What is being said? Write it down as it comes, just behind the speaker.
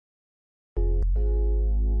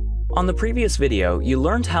On the previous video, you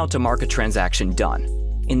learned how to mark a transaction done.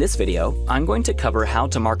 In this video, I'm going to cover how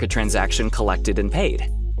to mark a transaction collected and paid.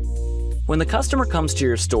 When the customer comes to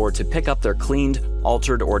your store to pick up their cleaned,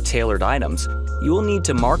 altered, or tailored items, you will need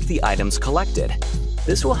to mark the items collected.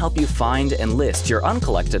 This will help you find and list your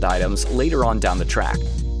uncollected items later on down the track.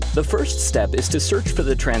 The first step is to search for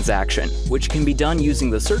the transaction, which can be done using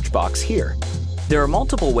the search box here. There are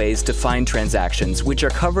multiple ways to find transactions which are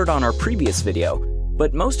covered on our previous video,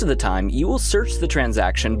 but most of the time you will search the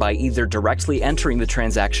transaction by either directly entering the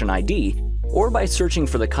transaction ID or by searching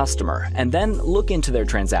for the customer and then look into their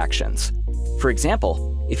transactions. For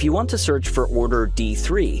example, if you want to search for order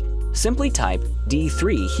D3, simply type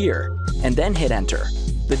D3 here and then hit enter.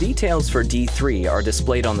 The details for D3 are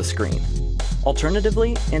displayed on the screen.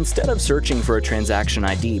 Alternatively, instead of searching for a transaction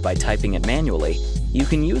ID by typing it manually, you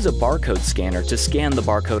can use a barcode scanner to scan the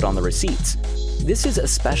barcode on the receipts. This is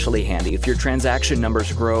especially handy if your transaction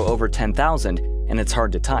numbers grow over 10,000 and it's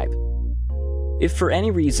hard to type. If for any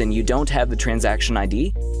reason you don't have the transaction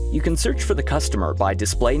ID, you can search for the customer by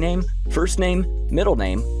display name, first name, middle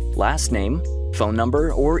name, last name, phone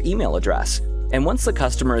number, or email address. And once the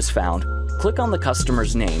customer is found, click on the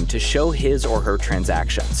customer's name to show his or her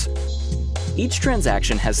transactions. Each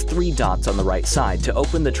transaction has 3 dots on the right side to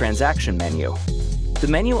open the transaction menu. The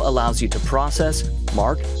menu allows you to process,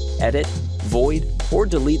 mark, edit, void, or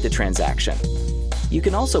delete the transaction. You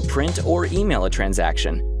can also print or email a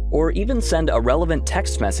transaction, or even send a relevant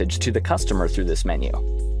text message to the customer through this menu.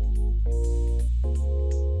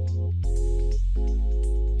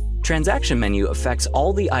 Transaction menu affects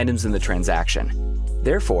all the items in the transaction.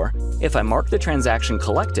 Therefore, if I mark the transaction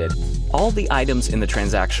collected, all the items in the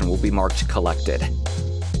transaction will be marked collected.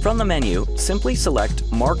 From the menu, simply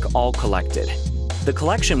select Mark All Collected. The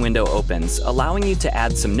collection window opens, allowing you to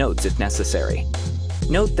add some notes if necessary.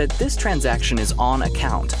 Note that this transaction is on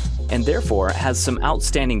account, and therefore has some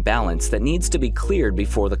outstanding balance that needs to be cleared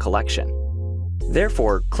before the collection.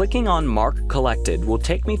 Therefore, clicking on Mark Collected will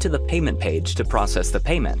take me to the payment page to process the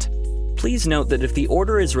payment. Please note that if the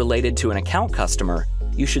order is related to an account customer,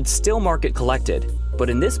 you should still mark it collected, but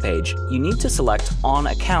in this page, you need to select On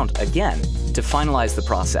Account again to finalize the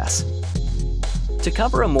process. To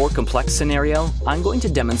cover a more complex scenario, I'm going to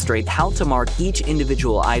demonstrate how to mark each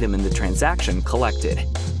individual item in the transaction collected.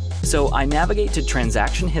 So I navigate to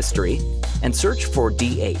Transaction History and search for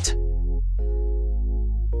D8.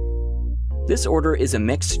 This order is a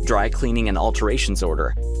mixed dry cleaning and alterations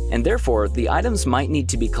order, and therefore the items might need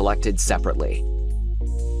to be collected separately.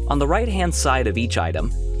 On the right-hand side of each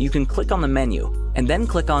item, you can click on the menu and then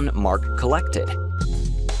click on Mark Collected.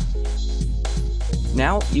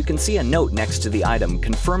 Now you can see a note next to the item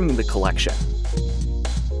confirming the collection.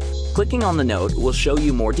 Clicking on the note will show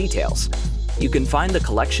you more details. You can find the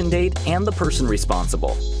collection date and the person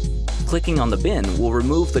responsible. Clicking on the bin will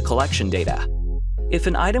remove the collection data. If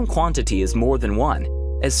an item quantity is more than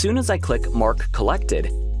 1, as soon as I click Mark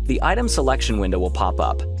Collected, the item selection window will pop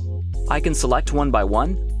up. I can select one by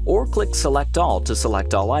one or click Select All to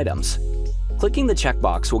select all items. Clicking the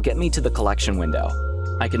checkbox will get me to the collection window.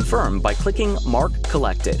 I confirm by clicking Mark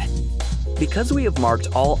Collected. Because we have marked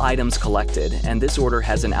all items collected and this order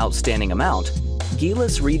has an outstanding amount,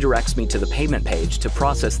 Geelus redirects me to the payment page to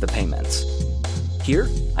process the payments. Here,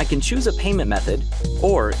 I can choose a payment method,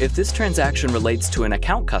 or if this transaction relates to an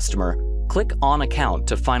account customer, click On Account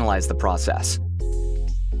to finalize the process.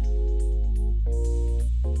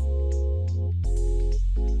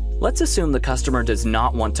 Let's assume the customer does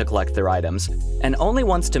not want to collect their items and only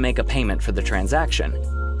wants to make a payment for the transaction.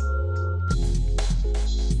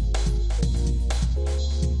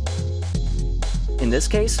 In this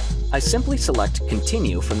case, I simply select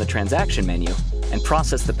Continue from the transaction menu and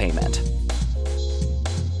process the payment.